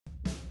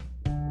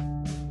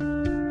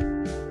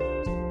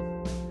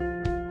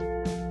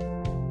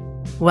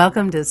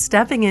Welcome to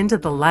Stepping Into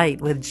the Light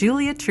with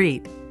Julia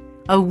Treat,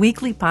 a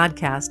weekly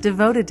podcast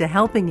devoted to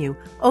helping you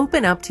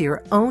open up to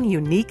your own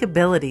unique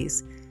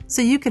abilities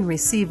so you can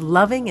receive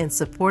loving and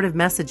supportive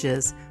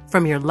messages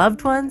from your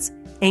loved ones,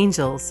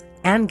 angels,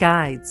 and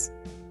guides.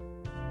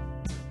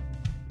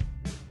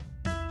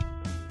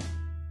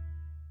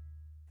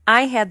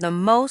 I had the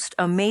most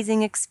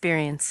amazing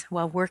experience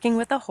while working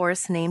with a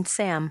horse named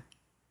Sam.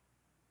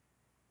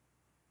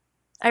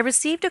 I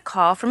received a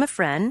call from a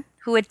friend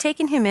who had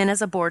taken him in as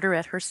a boarder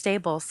at her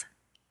stables.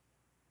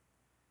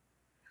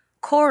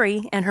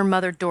 Corey and her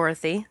mother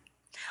Dorothy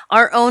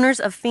are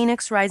owners of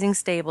Phoenix Rising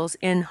Stables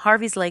in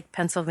Harveys Lake,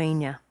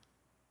 Pennsylvania.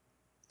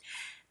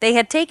 They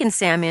had taken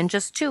Sam in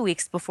just 2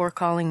 weeks before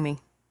calling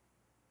me.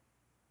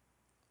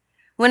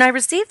 When I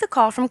received the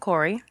call from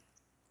Corey,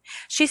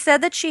 she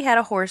said that she had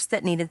a horse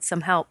that needed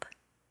some help.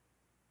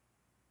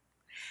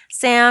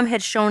 Sam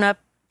had shown up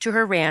to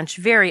her ranch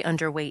very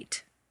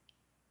underweight.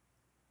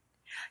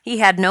 He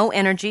had no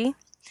energy,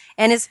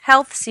 and his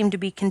health seemed to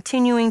be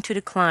continuing to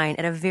decline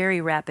at a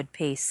very rapid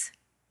pace.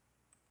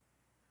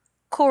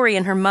 Corey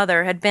and her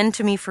mother had been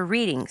to me for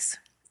readings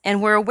and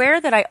were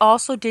aware that I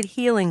also did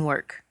healing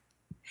work,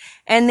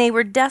 and they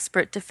were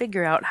desperate to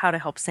figure out how to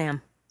help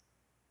Sam.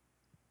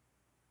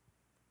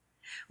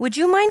 "Would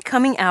you mind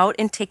coming out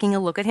and taking a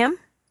look at him?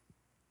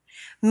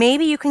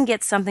 Maybe you can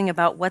get something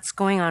about what's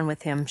going on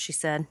with him," she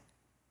said.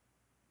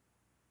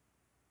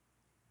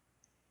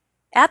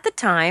 At the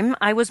time,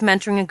 I was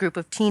mentoring a group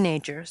of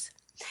teenagers,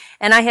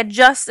 and I had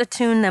just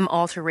attuned them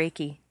all to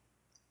Reiki.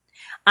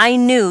 I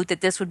knew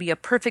that this would be a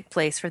perfect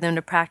place for them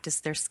to practice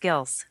their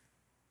skills.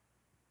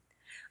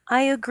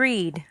 I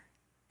agreed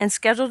and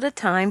scheduled a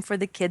time for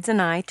the kids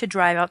and I to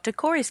drive out to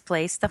Corey's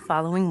place the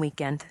following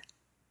weekend.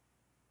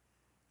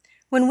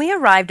 When we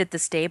arrived at the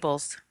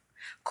stables,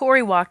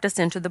 Corey walked us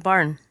into the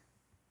barn.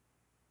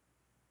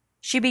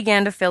 She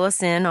began to fill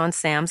us in on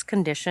Sam's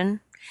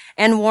condition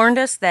and warned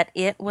us that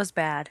it was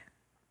bad.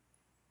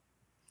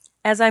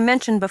 As I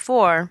mentioned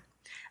before,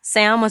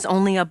 Sam was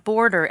only a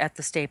boarder at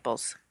the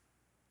stables.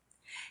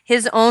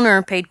 His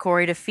owner paid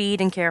Corey to feed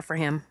and care for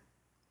him,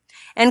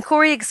 and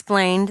Corey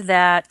explained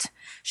that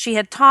she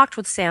had talked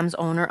with Sam's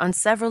owner on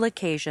several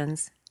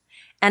occasions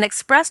and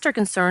expressed her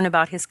concern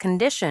about his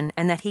condition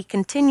and that he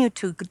continued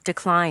to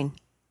decline.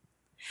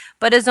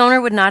 But his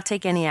owner would not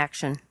take any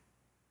action.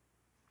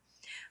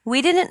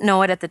 We didn't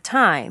know it at the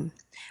time,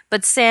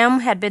 but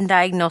Sam had been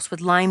diagnosed with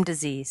Lyme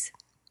disease,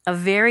 a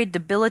very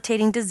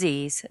debilitating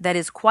disease that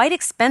is quite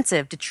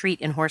expensive to treat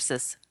in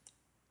horses.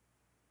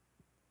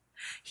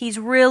 "He's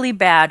really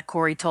bad,"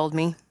 Corey told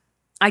me.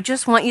 "I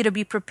just want you to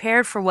be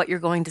prepared for what you're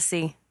going to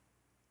see."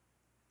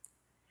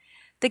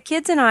 The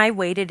kids and I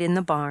waited in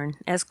the barn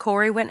as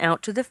Corey went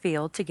out to the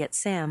field to get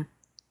Sam.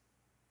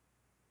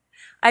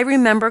 I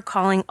remember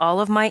calling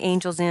all of my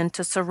angels in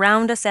to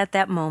surround us at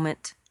that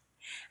moment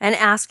and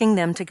asking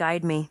them to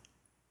guide me.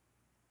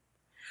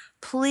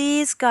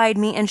 "Please guide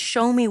me and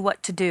show me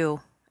what to do,"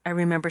 I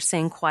remember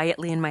saying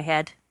quietly in my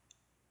head.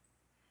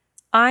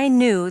 I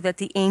knew that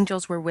the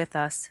angels were with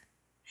us,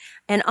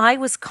 and I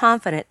was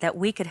confident that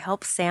we could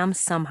help Sam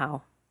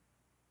somehow.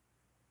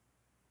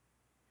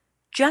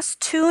 "Just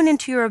tune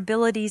into your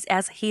abilities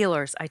as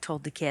healers," I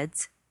told the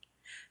kids.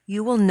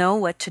 "You will know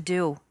what to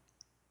do."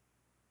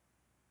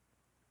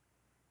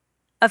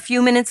 A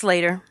few minutes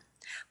later,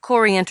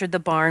 Corey entered the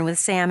barn with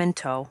Sam in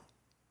tow.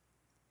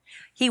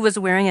 He was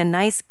wearing a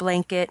nice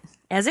blanket,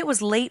 as it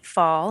was late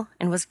fall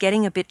and was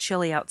getting a bit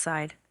chilly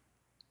outside.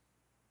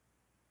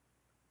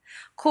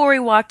 Corey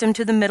walked him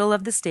to the middle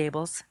of the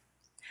stables,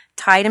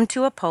 tied him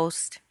to a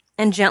post,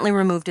 and gently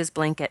removed his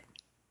blanket.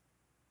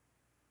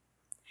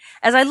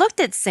 As I looked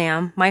at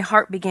Sam, my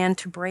heart began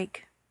to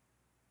break.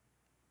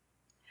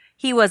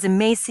 He was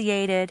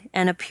emaciated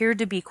and appeared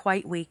to be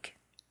quite weak.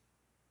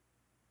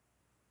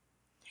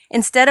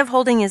 Instead of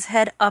holding his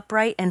head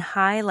upright and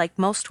high like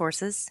most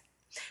horses,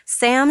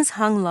 Sam's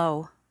hung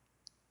low.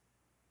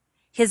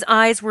 His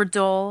eyes were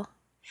dull,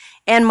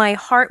 and my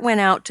heart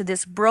went out to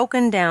this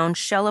broken-down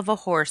shell of a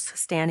horse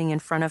standing in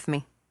front of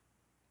me.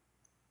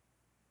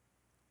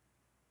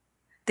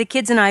 The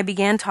kids and I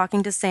began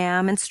talking to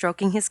Sam and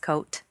stroking his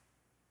coat,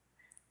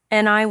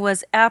 and I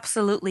was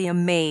absolutely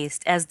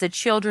amazed as the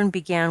children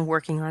began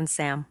working on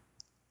Sam.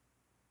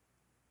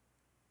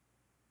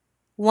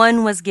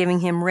 One was giving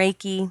him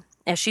Reiki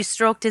as she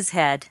stroked his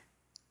head,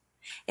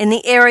 in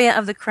the area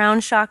of the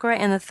crown chakra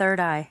and the third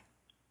eye.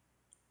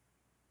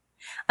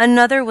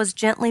 Another was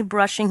gently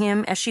brushing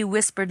him as she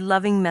whispered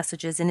loving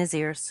messages in his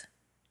ears.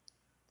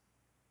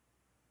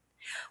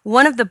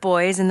 One of the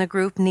boys in the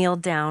group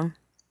kneeled down,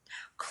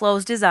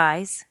 closed his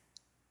eyes,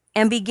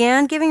 and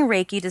began giving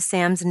Reiki to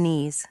Sam's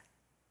knees.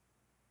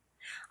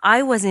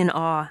 I was in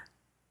awe.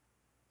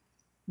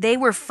 They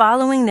were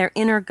following their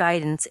inner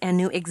guidance and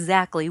knew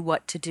exactly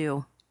what to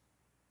do.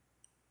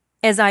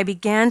 As I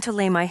began to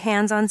lay my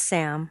hands on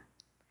Sam,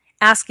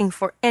 asking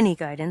for any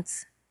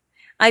guidance,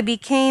 I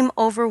became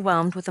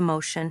overwhelmed with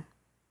emotion.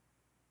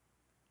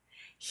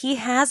 "He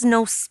has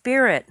no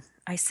spirit,"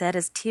 I said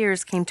as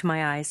tears came to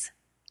my eyes.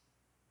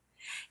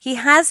 He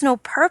has no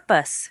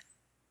purpose.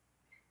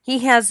 He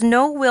has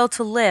no will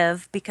to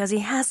live because he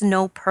has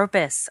no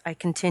purpose, I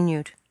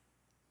continued.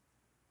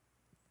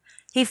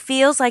 He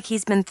feels like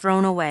he's been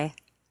thrown away.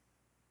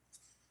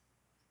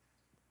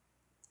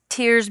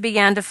 Tears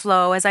began to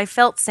flow as I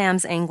felt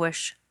Sam's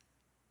anguish.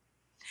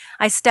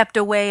 I stepped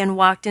away and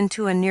walked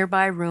into a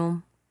nearby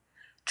room,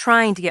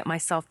 trying to get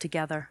myself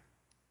together.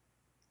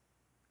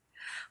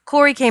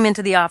 Corey came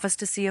into the office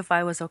to see if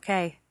I was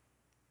okay.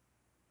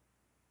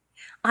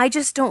 I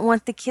just don't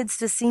want the kids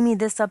to see me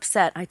this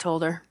upset, I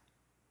told her.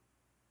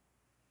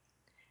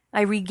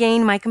 I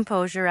regained my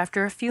composure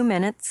after a few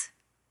minutes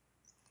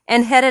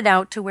and headed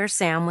out to where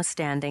Sam was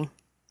standing.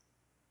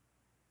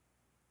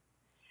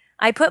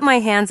 I put my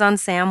hands on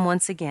Sam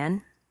once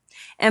again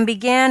and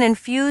began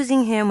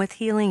infusing him with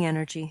healing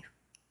energy.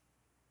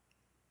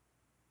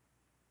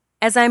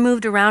 As I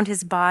moved around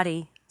his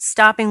body,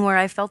 stopping where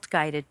I felt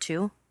guided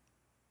to,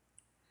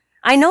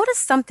 I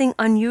noticed something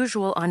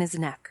unusual on his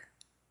neck.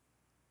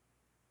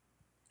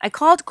 I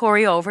called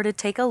Corey over to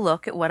take a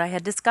look at what I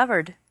had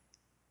discovered.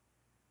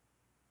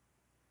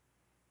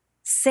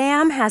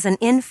 Sam has an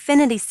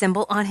infinity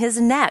symbol on his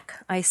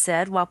neck, I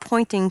said while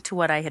pointing to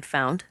what I had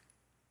found.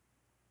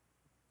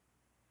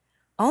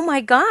 Oh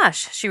my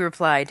gosh, she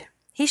replied.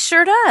 He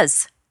sure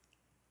does.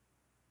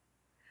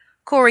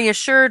 Corey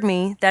assured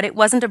me that it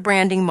wasn't a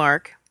branding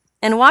mark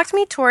and walked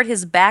me toward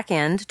his back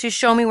end to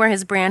show me where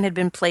his brand had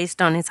been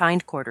placed on his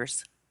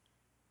hindquarters.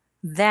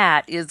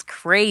 That is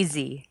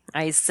crazy,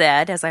 I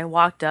said as I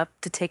walked up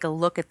to take a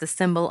look at the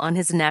symbol on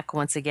his neck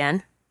once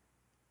again.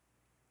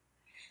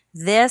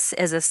 This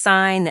is a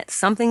sign that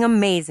something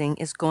amazing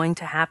is going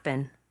to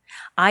happen.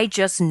 I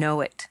just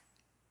know it.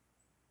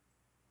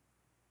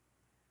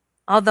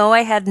 Although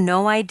I had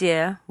no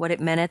idea what it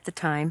meant at the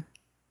time,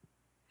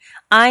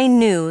 I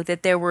knew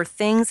that there were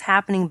things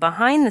happening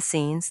behind the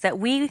scenes that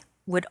we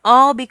would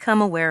all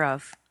become aware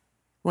of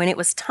when it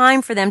was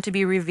time for them to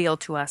be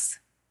revealed to us.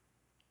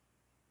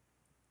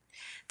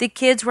 The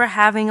kids were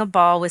having a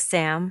ball with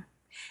Sam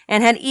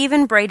and had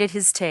even braided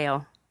his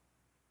tail.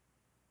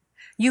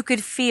 You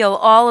could feel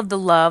all of the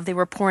love they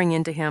were pouring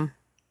into him.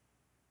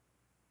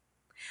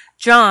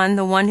 John,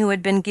 the one who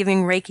had been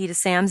giving Reiki to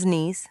Sam's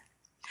niece,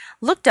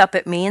 looked up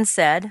at me and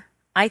said,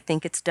 "I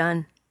think it's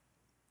done,"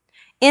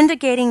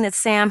 indicating that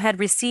Sam had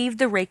received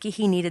the Reiki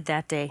he needed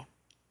that day.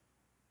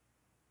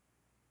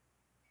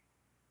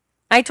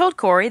 I told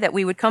Corey that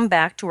we would come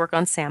back to work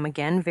on Sam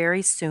again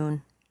very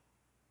soon.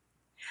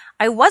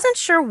 I wasn't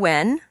sure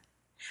when,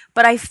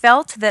 but I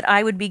felt that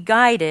I would be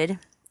guided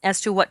as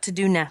to what to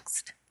do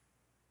next.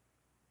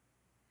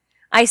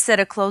 I said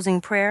a closing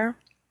prayer,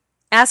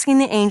 asking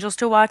the angels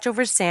to watch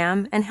over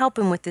Sam and help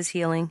him with his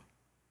healing.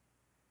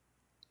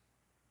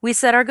 We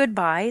said our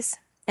goodbyes,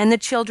 and the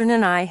children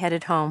and I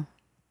headed home.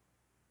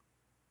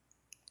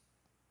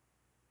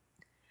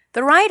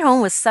 The ride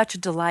home was such a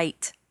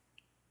delight.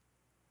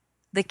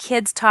 The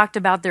kids talked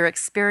about their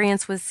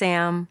experience with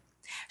Sam,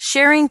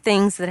 sharing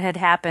things that had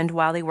happened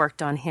while they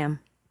worked on him.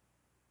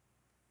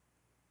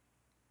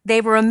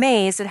 They were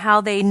amazed at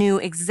how they knew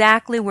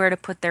exactly where to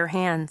put their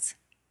hands.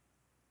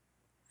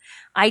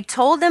 I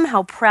told them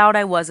how proud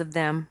I was of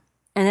them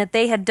and that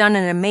they had done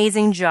an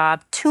amazing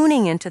job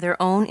tuning into their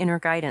own inner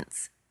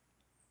guidance.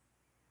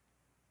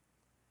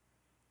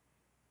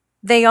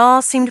 They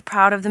all seemed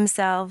proud of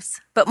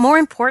themselves, but more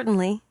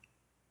importantly,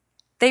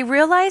 they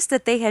realized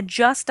that they had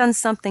just done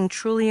something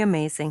truly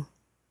amazing.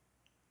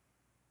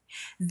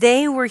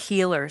 They were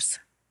healers,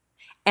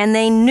 and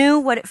they knew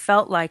what it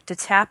felt like to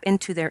tap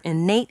into their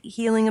innate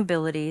healing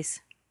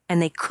abilities,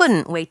 and they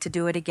couldn't wait to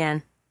do it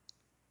again.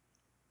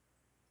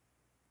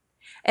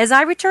 As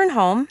I returned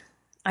home,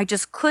 I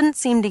just couldn't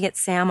seem to get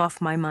Sam off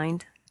my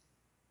mind.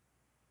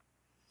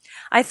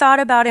 I thought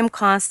about him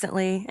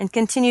constantly and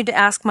continued to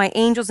ask my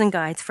angels and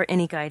guides for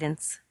any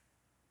guidance.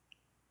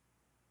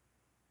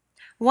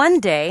 One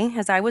day,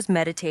 as I was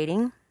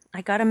meditating,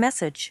 I got a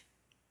message.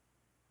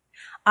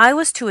 I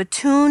was to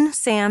attune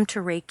Sam to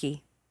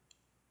Reiki.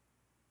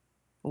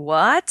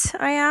 What?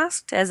 I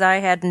asked, as I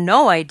had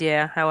no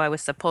idea how I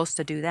was supposed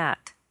to do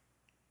that.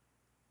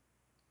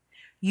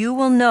 You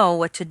will know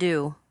what to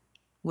do,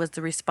 was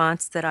the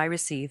response that I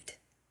received.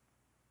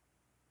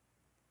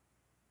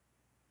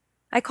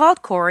 I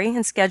called Corey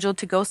and scheduled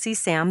to go see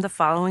Sam the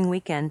following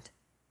weekend.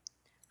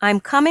 I'm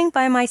coming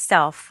by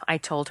myself, I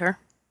told her.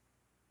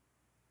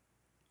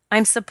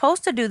 I'm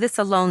supposed to do this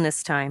alone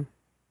this time.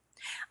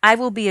 I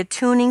will be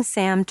attuning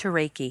Sam to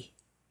Reiki.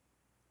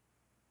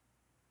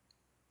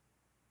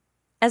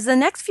 As the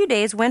next few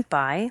days went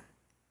by,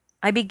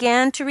 I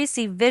began to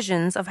receive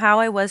visions of how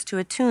I was to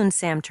attune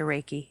Sam to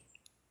Reiki.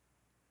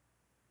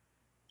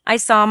 I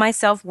saw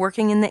myself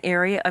working in the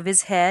area of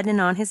his head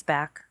and on his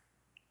back.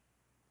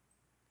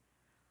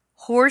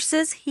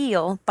 Horses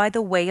heal by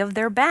the way of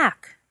their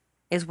back,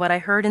 is what I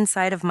heard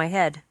inside of my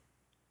head.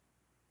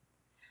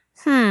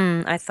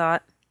 I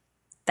thought,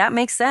 that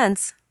makes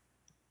sense.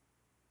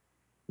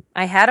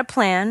 I had a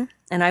plan,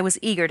 and I was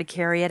eager to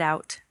carry it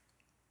out.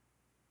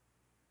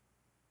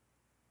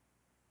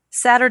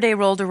 Saturday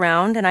rolled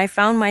around, and I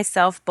found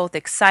myself both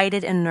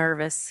excited and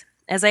nervous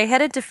as I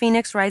headed to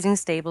Phoenix Rising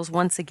Stables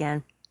once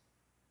again.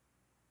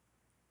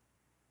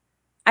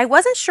 I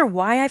wasn't sure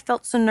why I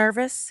felt so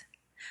nervous,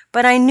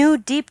 but I knew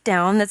deep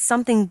down that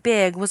something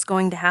big was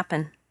going to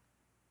happen.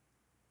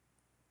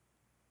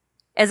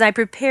 As I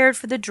prepared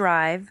for the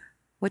drive,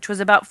 which was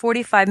about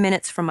 45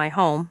 minutes from my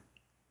home,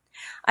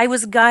 I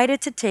was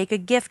guided to take a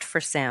gift for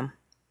Sam.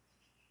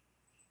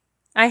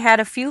 I had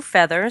a few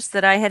feathers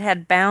that I had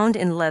had bound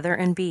in leather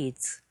and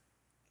beads.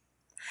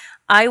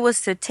 I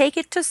was to take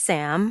it to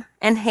Sam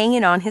and hang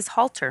it on his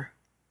halter.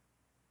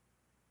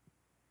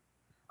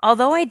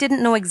 Although I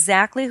didn't know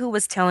exactly who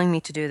was telling me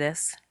to do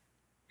this,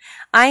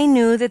 I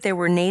knew that there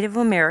were Native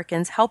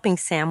Americans helping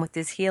Sam with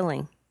his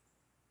healing.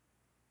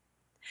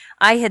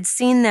 I had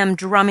seen them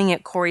drumming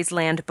at Corey's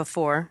land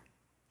before,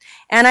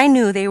 and I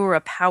knew they were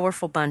a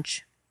powerful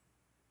bunch.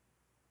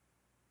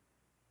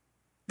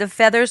 The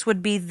feathers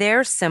would be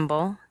their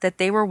symbol that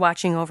they were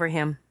watching over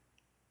him.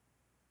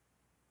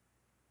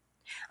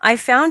 I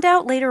found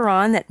out later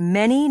on that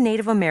many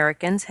Native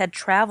Americans had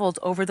traveled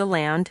over the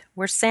land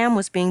where Sam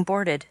was being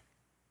boarded.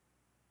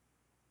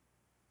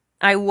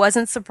 I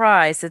wasn't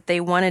surprised that they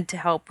wanted to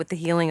help with the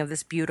healing of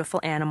this beautiful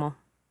animal.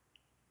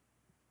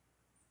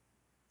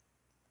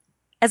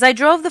 As I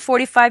drove the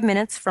 45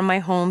 minutes from my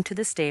home to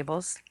the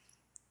stables,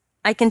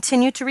 I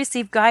continued to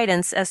receive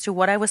guidance as to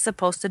what I was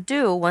supposed to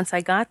do once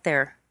I got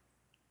there.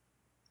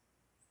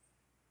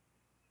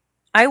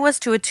 I was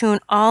to attune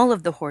all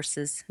of the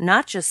horses,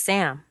 not just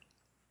Sam,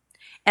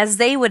 as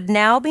they would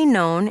now be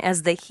known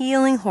as the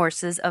healing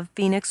horses of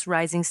Phoenix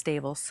Rising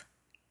Stables.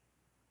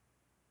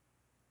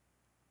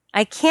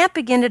 I can't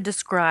begin to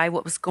describe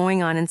what was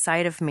going on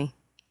inside of me.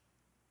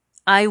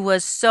 I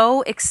was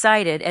so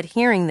excited at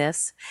hearing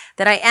this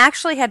that I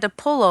actually had to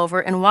pull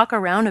over and walk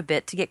around a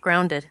bit to get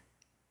grounded.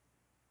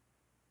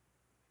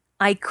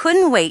 I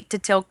couldn't wait to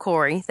tell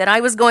Corey that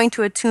I was going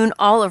to attune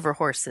all of her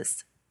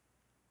horses.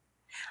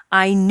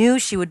 I knew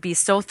she would be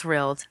so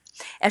thrilled,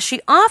 as she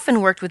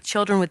often worked with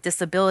children with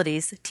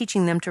disabilities,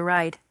 teaching them to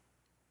ride.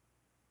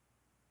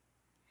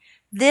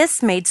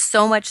 This made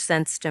so much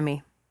sense to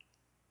me.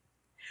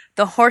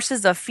 The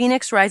horses of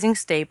Phoenix Rising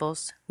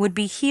Stables would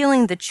be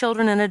healing the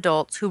children and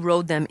adults who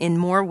rode them in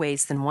more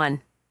ways than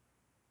one.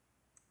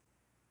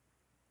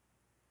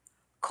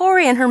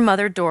 Corey and her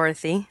mother,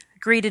 Dorothy,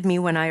 greeted me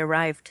when I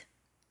arrived.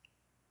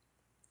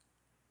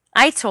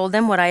 I told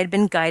them what I had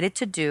been guided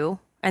to do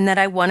and that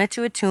I wanted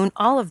to attune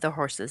all of the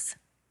horses.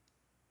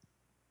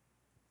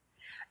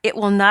 It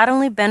will not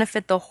only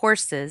benefit the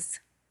horses,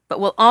 but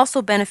will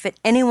also benefit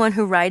anyone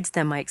who rides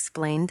them, I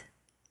explained.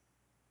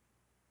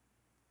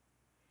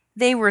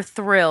 They were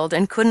thrilled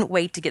and couldn't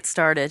wait to get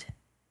started.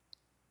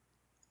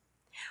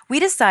 We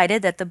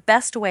decided that the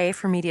best way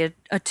for me to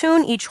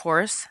attune each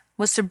horse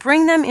was to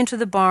bring them into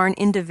the barn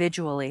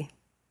individually.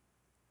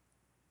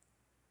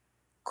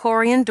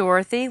 Corey and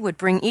Dorothy would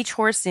bring each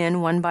horse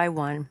in one by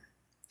one,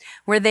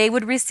 where they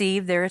would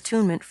receive their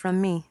attunement from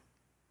me.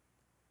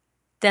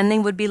 Then they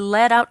would be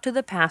led out to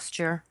the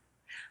pasture,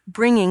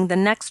 bringing the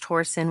next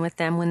horse in with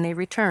them when they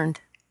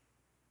returned.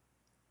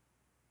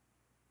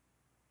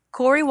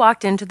 Corey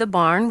walked into the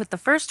barn with the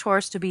first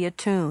horse to be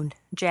attuned,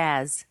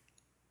 Jazz.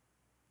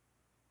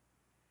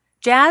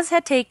 Jazz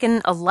had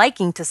taken a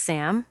liking to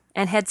Sam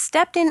and had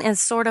stepped in as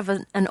sort of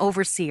an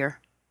overseer.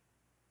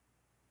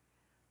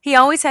 He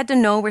always had to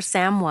know where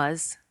Sam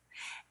was,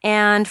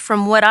 and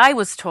from what I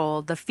was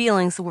told, the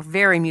feelings were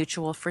very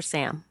mutual for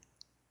Sam.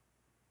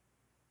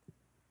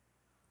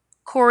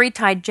 Corey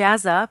tied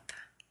Jazz up,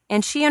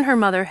 and she and her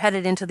mother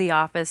headed into the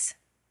office,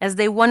 as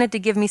they wanted to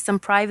give me some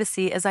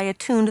privacy as I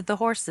attuned the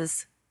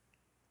horses.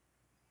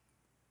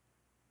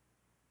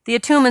 The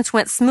attunements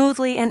went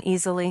smoothly and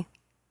easily.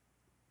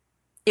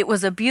 It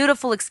was a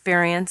beautiful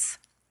experience,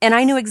 and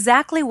I knew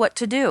exactly what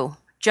to do,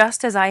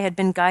 just as I had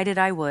been guided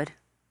I would.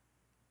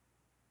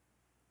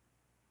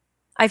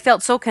 I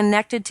felt so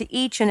connected to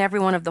each and every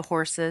one of the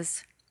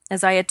horses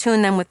as I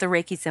attuned them with the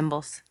Reiki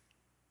symbols.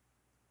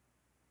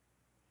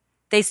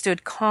 They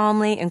stood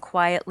calmly and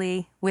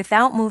quietly,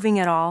 without moving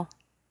at all,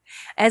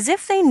 as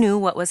if they knew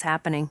what was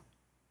happening.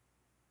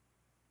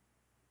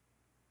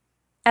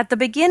 At the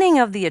beginning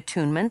of the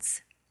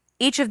attunements,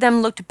 each of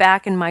them looked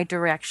back in my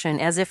direction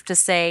as if to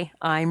say,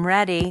 "I'm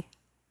ready."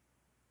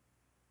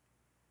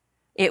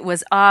 It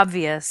was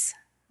obvious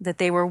that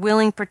they were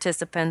willing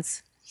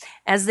participants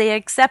as they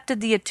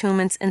accepted the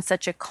attunements in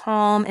such a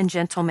calm and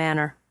gentle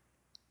manner.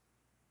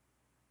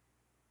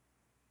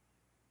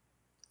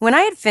 When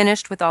I had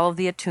finished with all of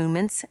the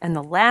attunements and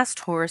the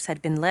last horse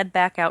had been led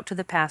back out to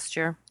the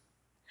pasture,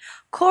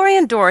 Corey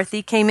and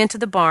Dorothy came into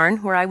the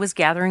barn where I was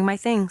gathering my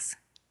things.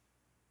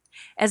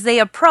 As they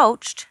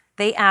approached,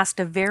 they asked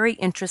a very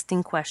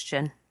interesting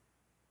question.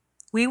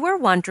 "We were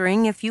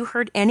wondering if you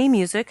heard any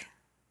music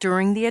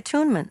during the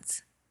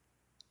attunements."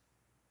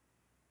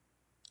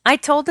 I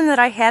told them that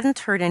I hadn't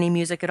heard any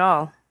music at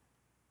all,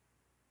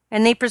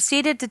 and they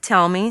proceeded to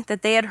tell me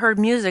that they had heard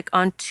music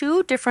on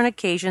 2 different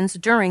occasions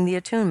during the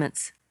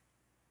attunements.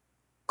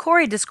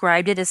 Corey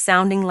described it as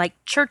sounding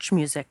like church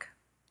music.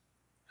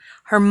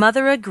 Her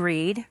mother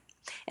agreed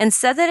and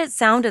said that it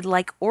sounded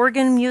like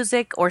organ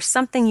music or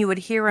something you would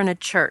hear in a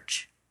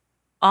church,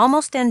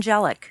 almost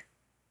angelic.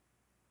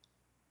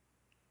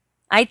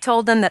 I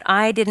told them that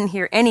I didn't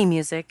hear any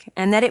music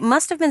and that it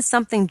must have been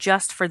something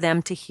just for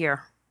them to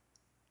hear.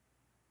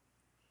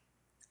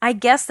 I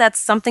guess that's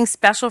something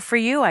special for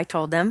you, I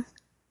told them.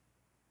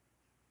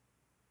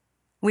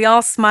 We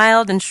all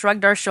smiled and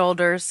shrugged our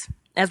shoulders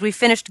as we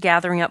finished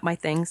gathering up my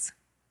things.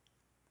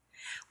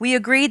 We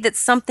agreed that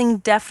something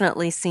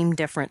definitely seemed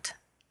different.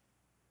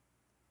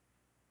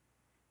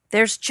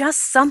 There's just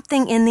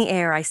something in the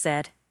air, I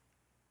said.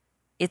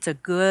 It's a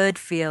good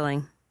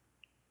feeling.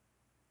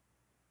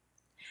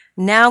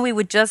 Now we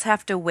would just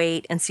have to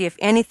wait and see if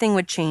anything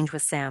would change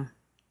with Sam.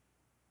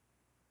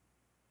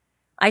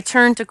 I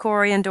turned to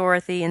Corey and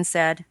Dorothy and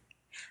said,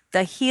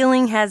 "The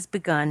healing has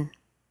begun,"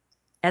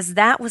 as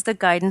that was the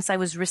guidance I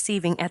was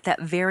receiving at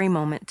that very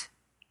moment.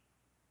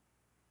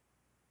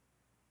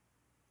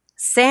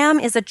 Sam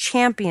is a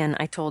champion,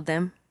 I told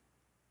them.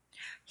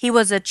 He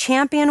was a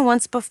champion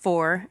once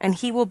before, and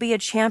he will be a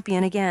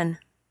champion again.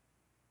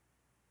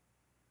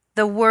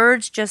 The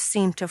words just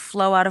seemed to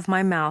flow out of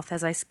my mouth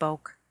as I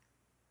spoke.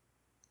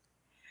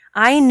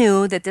 I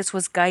knew that this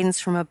was guidance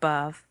from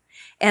above,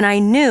 and I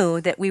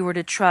knew that we were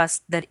to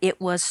trust that it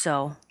was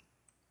so.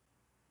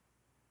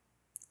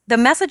 The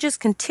messages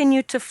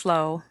continued to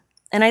flow,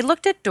 and I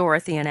looked at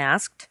Dorothy and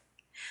asked,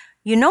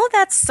 "You know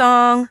that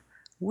song,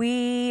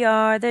 'We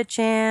Are the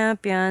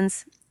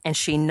Champions'?" And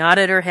she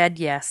nodded her head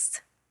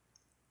yes.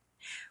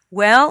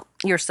 "Well,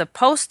 you're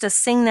supposed to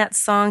sing that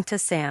song to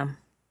Sam."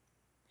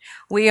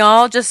 We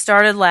all just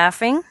started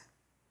laughing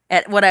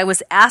at what I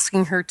was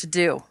asking her to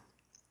do.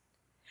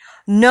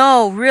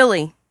 "No,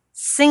 really,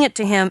 sing it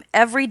to him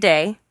every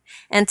day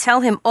and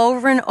tell him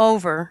over and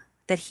over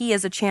that he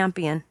is a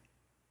champion.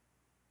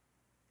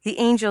 The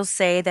angels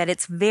say that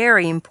it's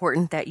very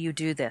important that you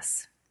do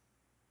this."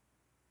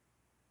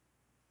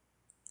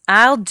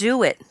 "I'll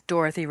do it,"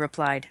 Dorothy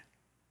replied.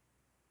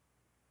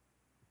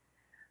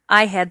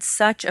 I had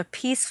such a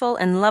peaceful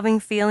and loving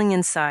feeling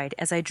inside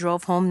as I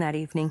drove home that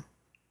evening.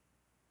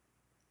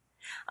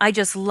 I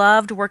just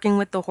loved working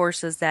with the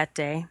horses that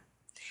day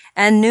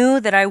and knew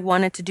that I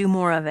wanted to do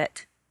more of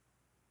it.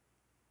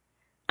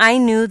 I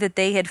knew that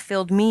they had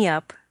filled me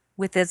up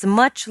with as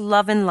much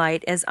love and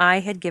light as I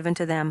had given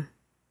to them.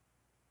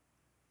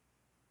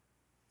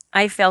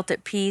 I felt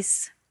at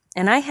peace,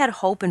 and I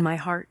had hope in my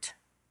heart.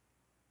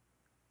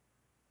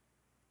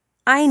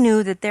 I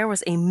knew that there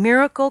was a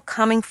miracle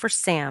coming for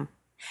Sam,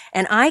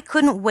 and I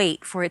couldn't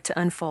wait for it to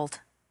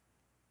unfold.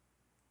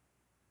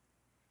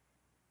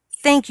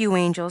 Thank you,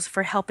 angels,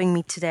 for helping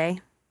me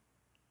today.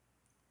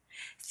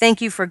 Thank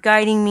you for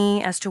guiding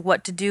me as to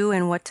what to do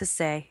and what to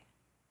say.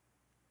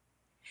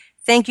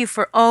 Thank you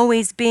for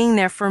always being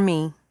there for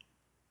me,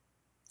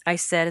 I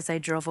said as I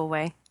drove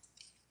away.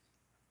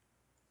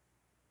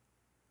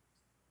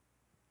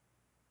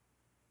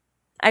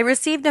 I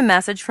received a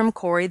message from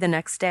Corey the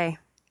next day.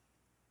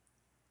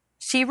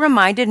 She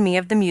reminded me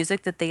of the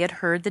music that they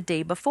had heard the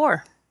day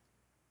before.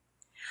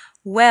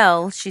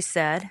 "Well," she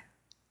said,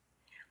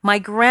 "my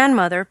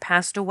grandmother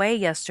passed away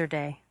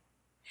yesterday,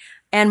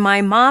 and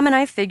my mom and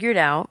I figured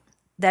out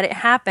that it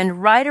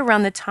happened right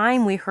around the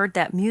time we heard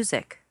that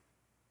music."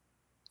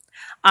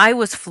 I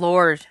was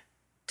floored,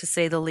 to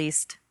say the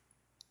least.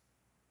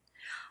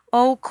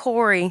 "Oh,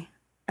 Corey,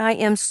 I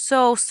am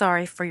so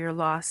sorry for your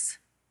loss."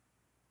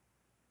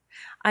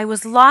 I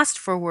was lost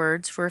for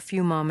words for a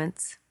few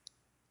moments,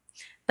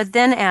 but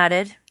then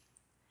added,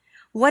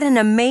 "What an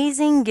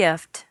amazing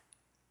gift.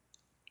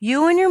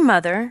 You and your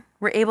mother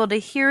were able to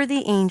hear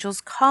the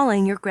angels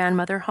calling your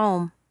grandmother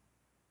home."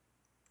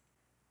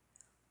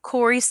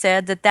 Corey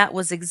said that that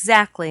was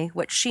exactly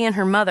what she and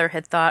her mother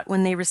had thought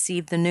when they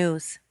received the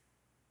news.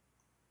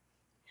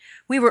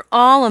 We were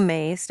all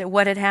amazed at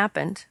what had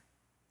happened,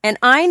 and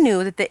I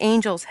knew that the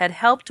angels had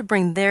helped to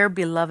bring their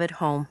beloved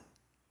home.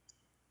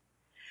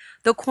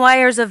 The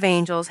choirs of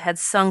angels had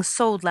sung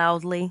so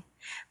loudly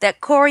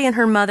that Corey and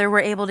her mother were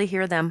able to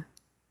hear them,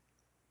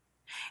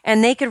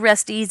 and they could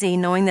rest easy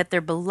knowing that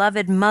their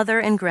beloved mother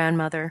and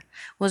grandmother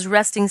was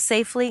resting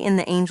safely in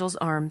the angels'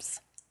 arms.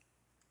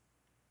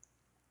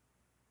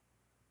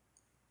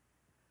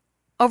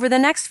 Over the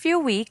next few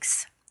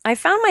weeks, I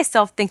found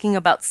myself thinking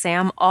about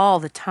Sam all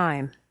the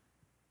time.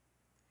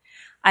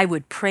 I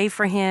would pray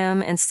for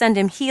him and send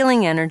him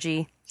healing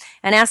energy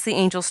and ask the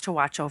angels to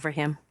watch over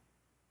him.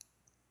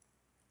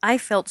 I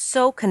felt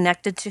so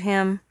connected to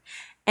him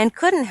and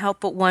couldn't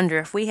help but wonder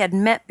if we had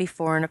met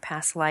before in a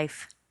past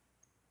life.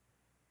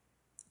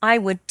 I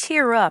would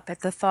tear up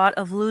at the thought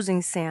of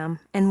losing Sam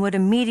and would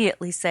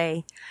immediately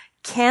say,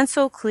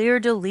 "Cancel, clear,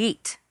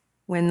 delete,"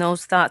 when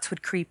those thoughts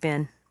would creep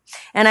in.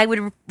 And I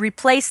would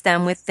replace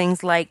them with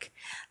things like,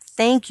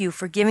 "Thank you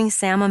for giving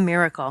Sam a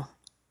miracle."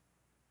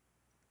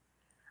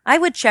 I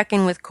would check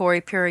in with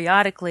Corey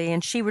periodically,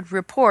 and she would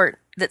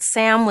report that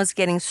Sam was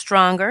getting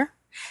stronger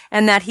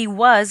and that he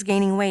was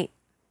gaining weight.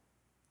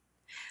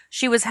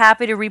 She was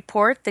happy to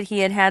report that he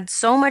had had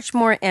so much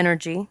more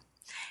energy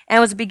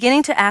and was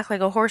beginning to act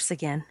like a horse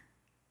again.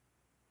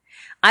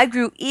 I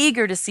grew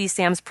eager to see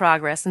Sam's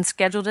progress and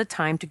scheduled a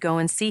time to go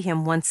and see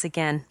him once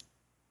again.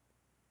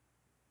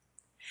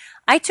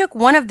 I took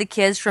one of the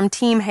kids from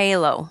Team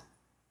Halo,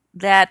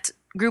 that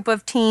group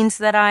of teens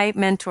that I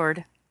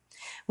mentored,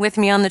 with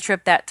me on the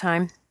trip that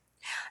time.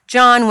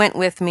 John went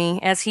with me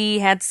as he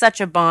had such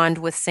a bond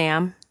with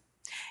Sam.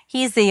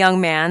 He's the young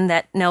man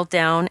that knelt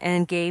down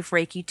and gave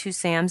Reiki to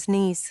Sam's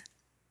knees.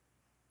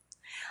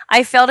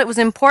 I felt it was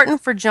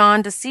important for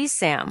John to see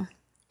Sam,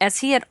 as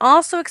he had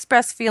also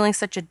expressed feeling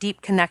such a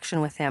deep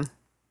connection with him.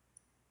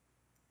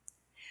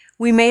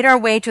 We made our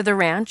way to the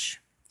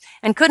ranch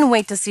and couldn't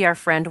wait to see our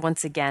friend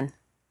once again.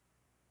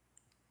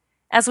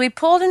 As we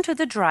pulled into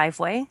the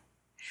driveway,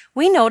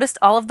 we noticed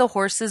all of the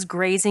horses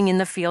grazing in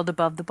the field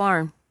above the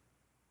barn.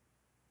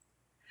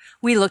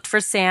 We looked for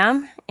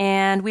Sam,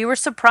 and we were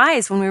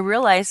surprised when we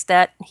realized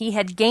that he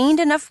had gained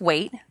enough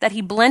weight that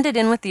he blended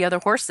in with the other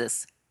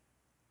horses.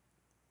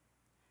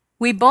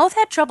 We both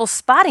had trouble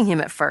spotting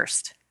him at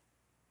first.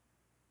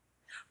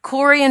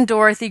 Corey and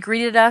Dorothy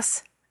greeted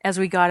us as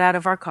we got out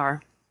of our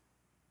car.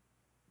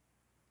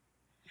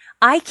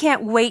 "I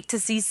can't wait to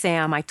see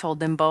Sam," I told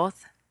them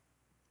both.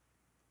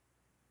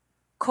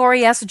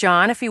 Corey asked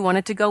John if he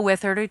wanted to go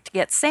with her to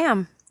get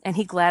Sam, and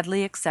he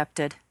gladly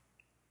accepted.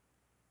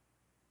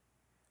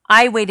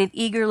 I waited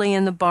eagerly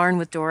in the barn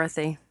with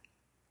Dorothy,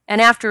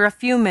 and after a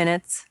few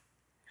minutes,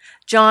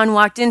 John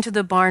walked into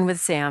the barn with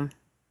Sam.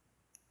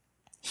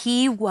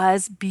 He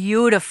was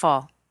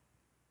beautiful.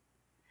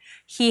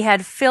 He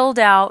had filled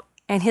out,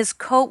 and his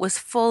coat was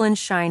full and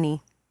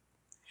shiny,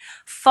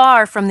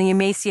 far from the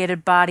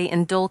emaciated body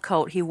and dull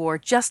coat he wore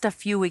just a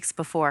few weeks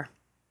before.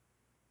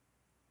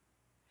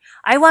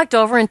 I walked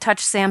over and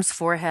touched Sam's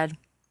forehead.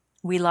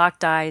 We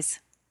locked eyes,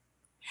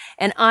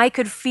 and I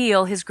could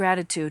feel his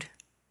gratitude.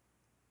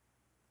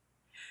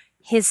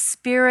 "His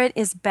spirit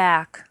is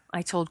back,"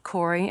 I told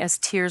Corey as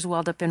tears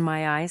welled up in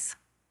my eyes.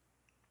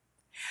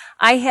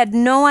 I had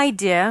no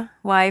idea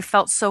why I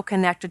felt so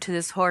connected to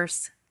this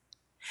horse,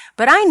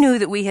 but I knew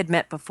that we had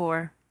met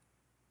before.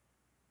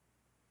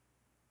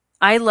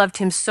 I loved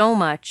him so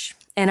much,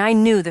 and I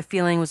knew the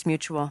feeling was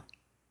mutual.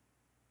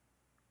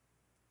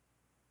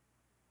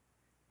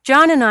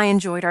 John and I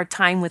enjoyed our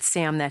time with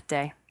Sam that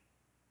day.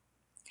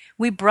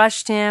 We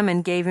brushed him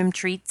and gave him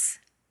treats.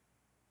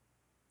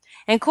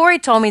 And Corey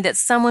told me that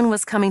someone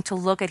was coming to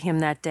look at him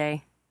that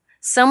day,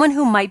 someone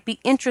who might be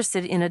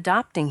interested in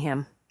adopting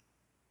him.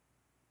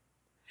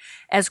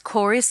 As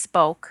Corey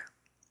spoke,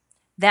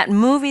 that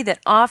movie that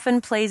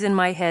often plays in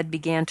my head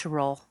began to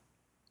roll.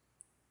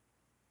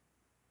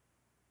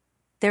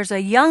 "There's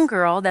a young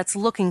girl that's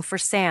looking for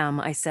Sam,"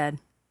 I said.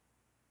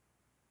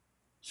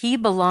 "He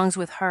belongs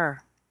with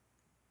her.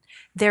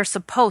 They're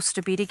supposed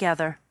to be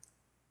together."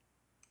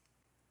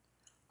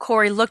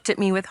 Corey looked at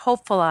me with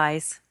hopeful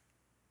eyes.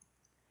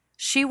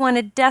 She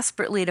wanted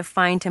desperately to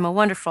find him a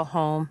wonderful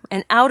home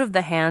and out of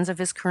the hands of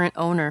his current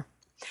owner,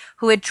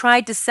 who had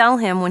tried to sell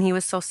him when he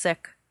was so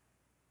sick.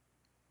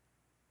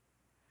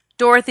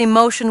 Dorothy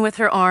motioned with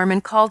her arm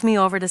and called me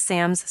over to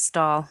Sam's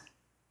stall.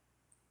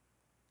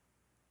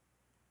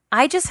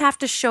 "I just have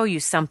to show you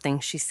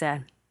something," she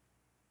said.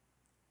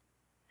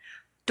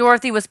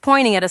 Dorothy was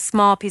pointing at a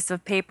small piece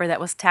of paper that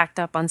was tacked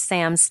up on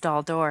Sam's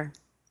stall door.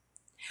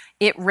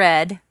 It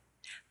read,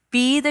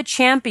 "Be the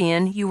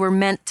champion you were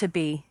meant to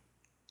be."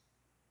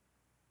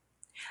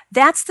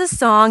 "That's the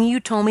song you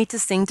told me to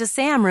sing to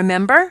Sam,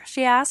 remember?"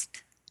 she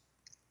asked.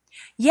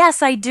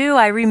 "Yes, I do,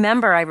 I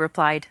remember," I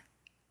replied.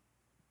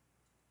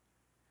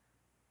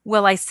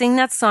 Well, I sing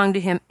that song to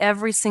him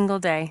every single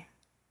day.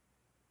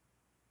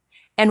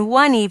 And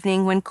one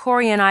evening when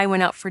Corey and I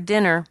went out for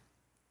dinner,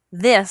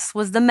 this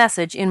was the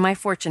message in my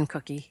fortune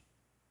cookie.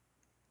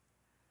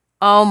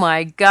 "Oh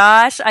my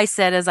gosh," I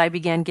said as I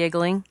began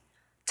giggling.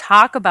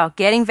 "Talk about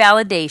getting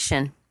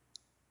validation."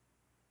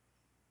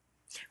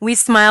 We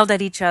smiled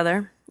at each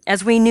other,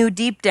 as we knew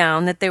deep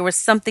down that there was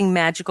something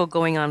magical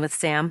going on with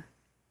Sam.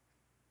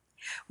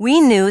 We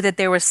knew that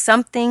there was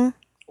something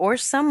or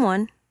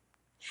someone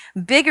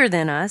bigger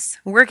than us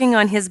working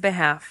on his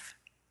behalf,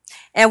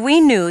 and we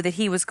knew that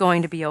he was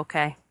going to be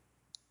okay.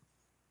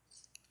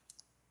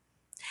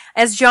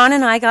 As John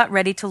and I got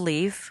ready to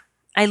leave,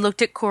 I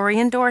looked at Corey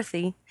and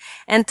Dorothy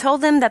and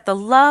told them that the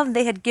love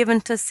they had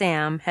given to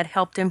Sam had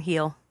helped him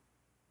heal.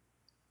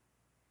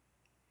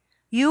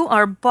 "You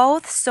are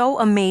both so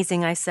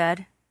amazing," I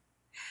said.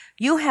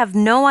 "You have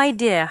no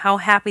idea how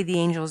happy the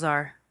angels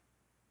are.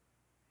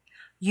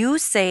 You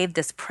saved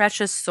this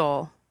precious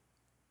soul,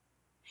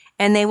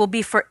 and they will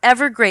be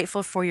forever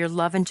grateful for your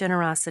love and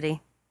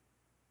generosity."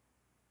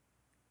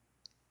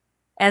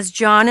 As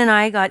John and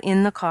I got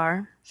in the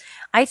car,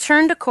 I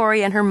turned to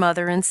Corey and her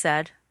mother and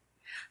said,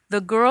 "The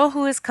girl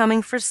who is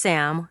coming for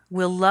Sam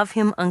will love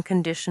him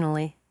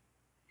unconditionally.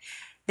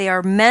 They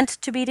are meant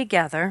to be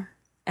together,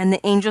 and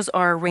the angels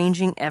are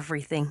arranging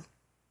everything."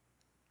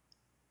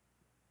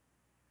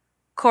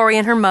 Corey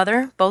and her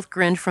mother both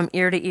grinned from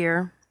ear to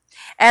ear,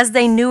 as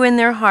they knew in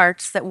their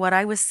hearts that what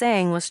I was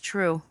saying was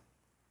true.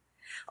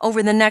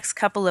 Over the next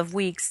couple of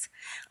weeks,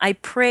 I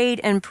prayed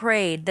and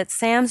prayed that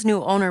Sam's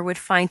new owner would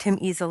find him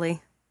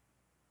easily,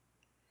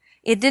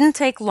 It didn't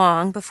take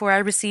long before I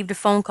received a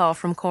phone call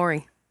from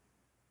Corey.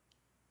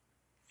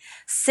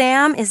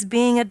 "Sam is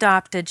being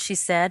adopted," she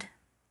said.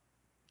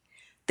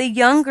 "The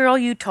young girl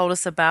you told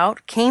us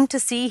about came to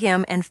see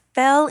him and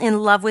fell in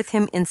love with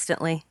him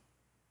instantly."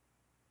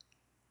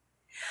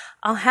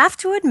 I'll have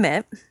to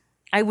admit,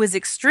 I was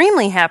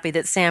extremely happy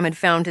that Sam had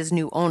found his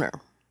new owner,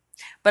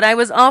 but I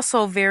was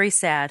also very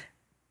sad.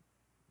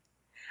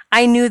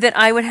 I knew that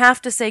I would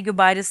have to say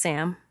goodbye to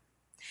Sam,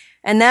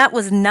 and that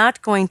was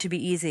not going to be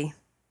easy.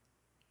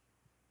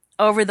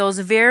 Over those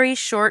very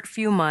short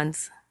few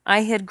months,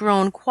 I had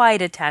grown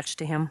quite attached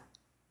to him.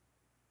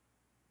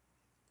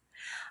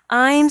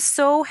 "I'm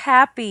so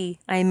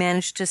happy," I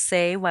managed to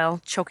say while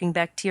choking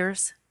back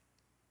tears.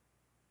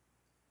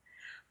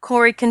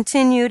 Corey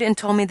continued and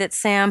told me that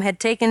Sam had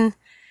taken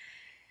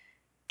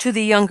to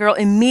the young girl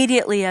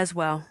immediately as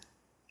well.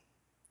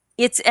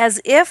 "It's as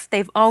if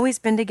they've always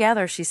been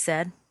together," she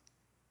said.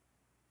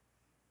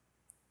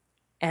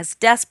 As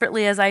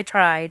desperately as I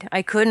tried,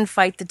 I couldn't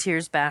fight the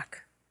tears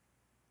back.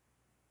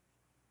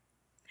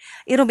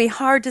 "It'll be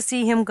hard to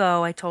see him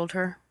go," I told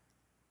her.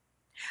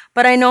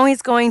 "But I know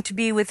he's going to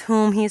be with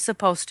whom he's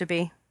supposed to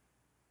be."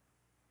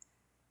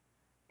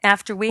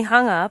 After we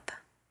hung up,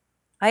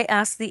 I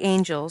asked the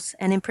angels,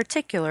 and in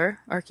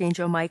particular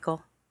Archangel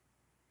Michael,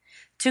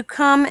 to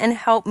come and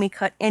help me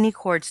cut any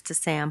cords to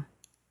Sam.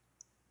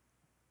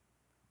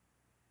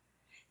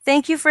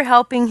 "Thank you for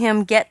helping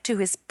him get to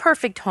his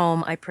perfect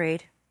home," I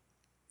prayed.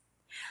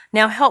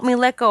 "Now help me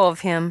let go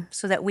of him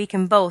so that we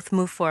can both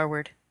move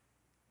forward."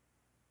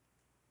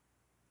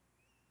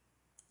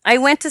 I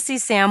went to see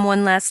Sam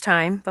one last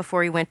time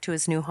before he went to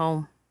his new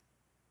home.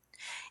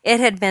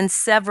 It had been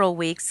several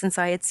weeks since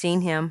I had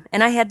seen him,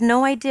 and I had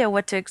no idea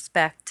what to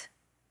expect.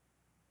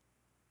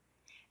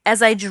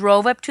 As I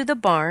drove up to the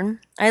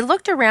barn, I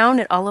looked around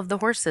at all of the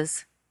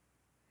horses.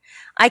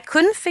 I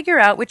couldn't figure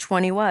out which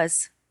one he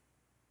was.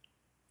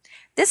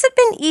 This had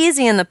been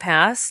easy in the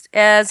past,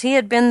 as he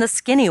had been the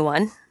skinny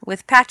one,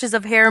 with patches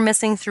of hair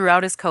missing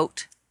throughout his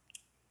coat.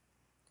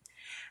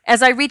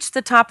 As I reached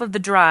the top of the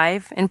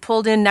drive and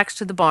pulled in next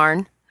to the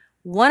barn,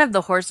 one of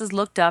the horses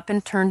looked up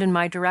and turned in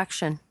my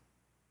direction.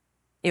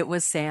 It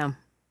was Sam.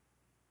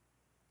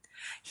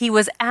 He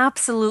was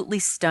absolutely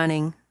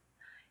stunning,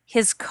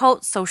 his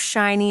coat so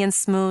shiny and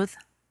smooth.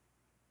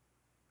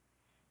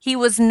 He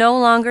was no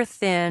longer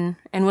thin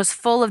and was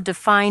full of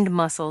defined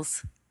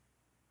muscles.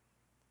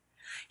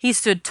 He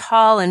stood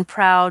tall and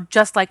proud,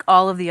 just like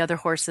all of the other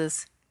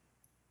horses.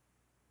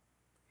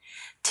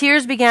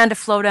 Tears began to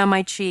flow down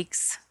my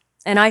cheeks,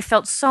 and I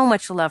felt so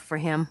much love for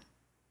him.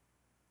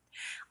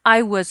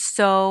 I was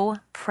so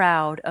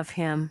proud of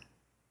him.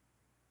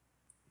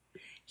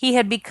 He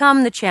had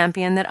become the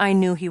champion that I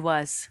knew he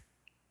was.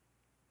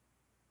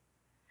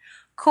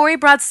 Corey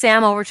brought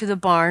Sam over to the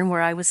barn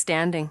where I was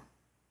standing.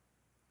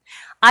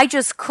 I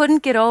just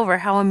couldn't get over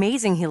how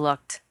amazing he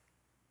looked.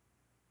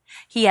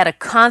 He had a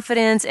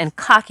confidence and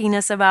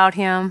cockiness about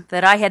him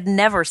that I had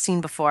never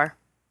seen before.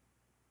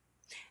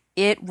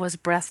 It was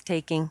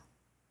breathtaking.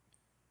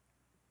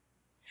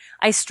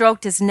 I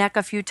stroked his neck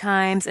a few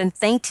times and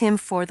thanked him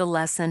for the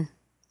lesson.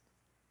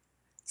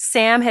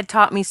 Sam had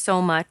taught me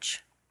so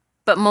much,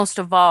 but most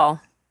of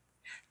all,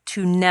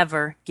 to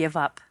never give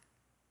up.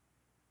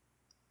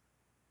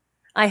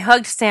 I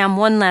hugged Sam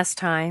one last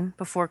time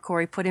before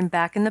Corey put him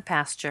back in the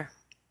pasture.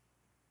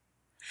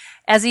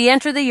 As he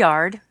entered the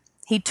yard,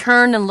 he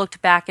turned and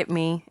looked back at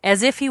me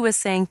as if he was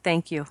saying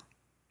thank you.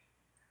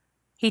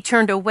 He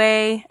turned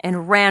away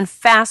and ran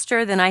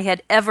faster than I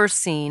had ever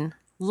seen,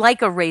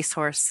 like a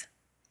racehorse,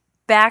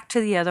 back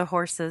to the other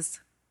horses.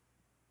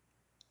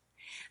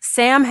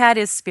 Sam had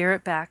his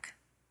spirit back.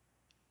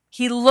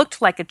 He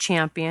looked like a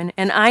champion,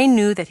 and I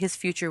knew that his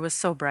future was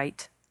so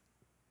bright.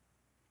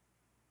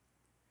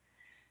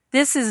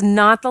 "This is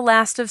not the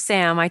last of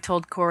Sam," I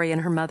told Corey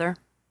and her mother.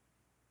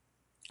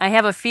 "I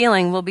have a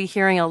feeling we'll be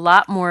hearing a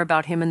lot more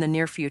about him in the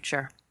near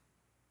future."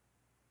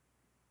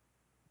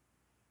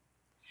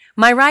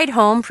 My ride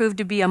home proved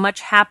to be a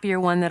much happier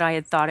one than I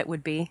had thought it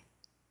would be.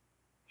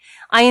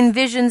 I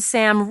envisioned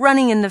Sam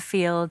running in the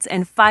fields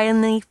and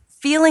finally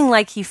feeling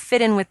like he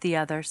fit in with the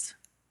others.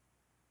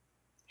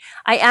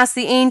 I asked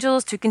the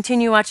angels to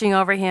continue watching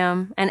over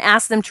him and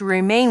asked them to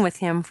remain with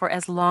him for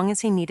as long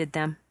as he needed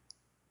them.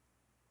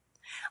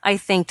 I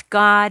thanked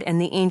God and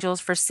the angels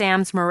for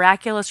Sam's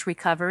miraculous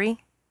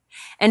recovery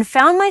and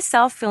found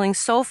myself feeling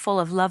so full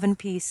of love and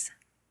peace.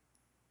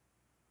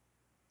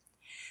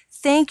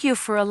 "Thank you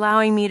for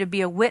allowing me to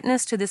be a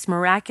witness to this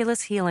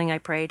miraculous healing," I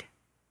prayed.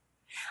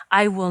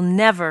 "I will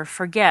never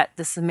forget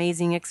this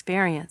amazing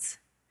experience.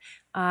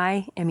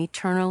 I am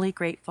eternally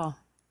grateful."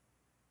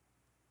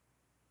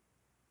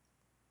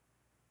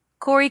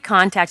 Corey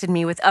contacted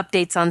me with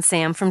updates on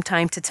Sam from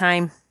time to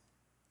time.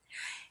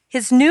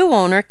 His new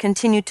owner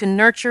continued to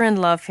nurture and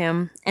love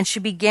him, and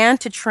she began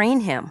to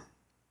train him.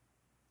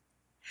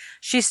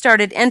 She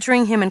started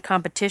entering him in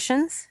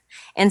competitions,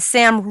 and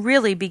Sam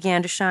really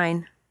began to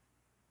shine.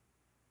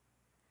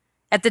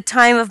 At the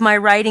time of my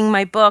writing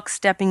my book,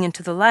 Stepping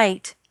into the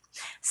Light,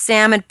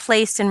 Sam had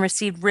placed and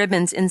received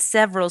ribbons in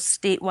several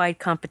statewide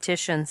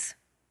competitions.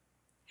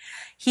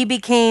 He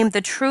became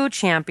the true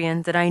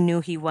champion that I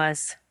knew he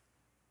was.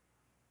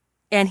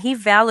 And he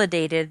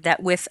validated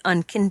that with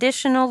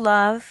unconditional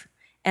love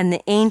and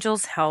the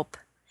angels' help,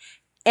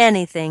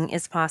 anything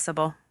is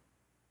possible.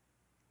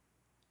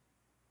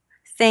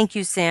 Thank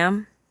you,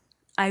 Sam.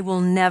 I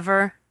will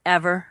never,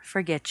 ever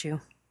forget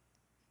you.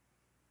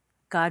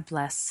 God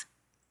bless.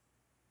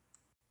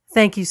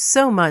 Thank you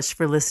so much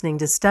for listening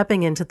to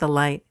Stepping Into the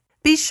Light.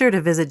 Be sure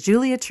to visit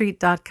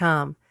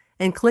juliatreat.com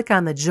and click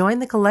on the Join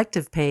the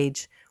Collective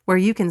page, where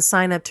you can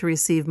sign up to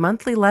receive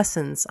monthly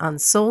lessons on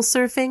soul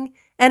surfing,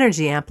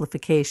 energy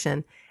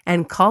amplification,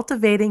 and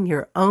cultivating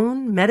your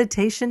own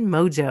meditation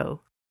mojo.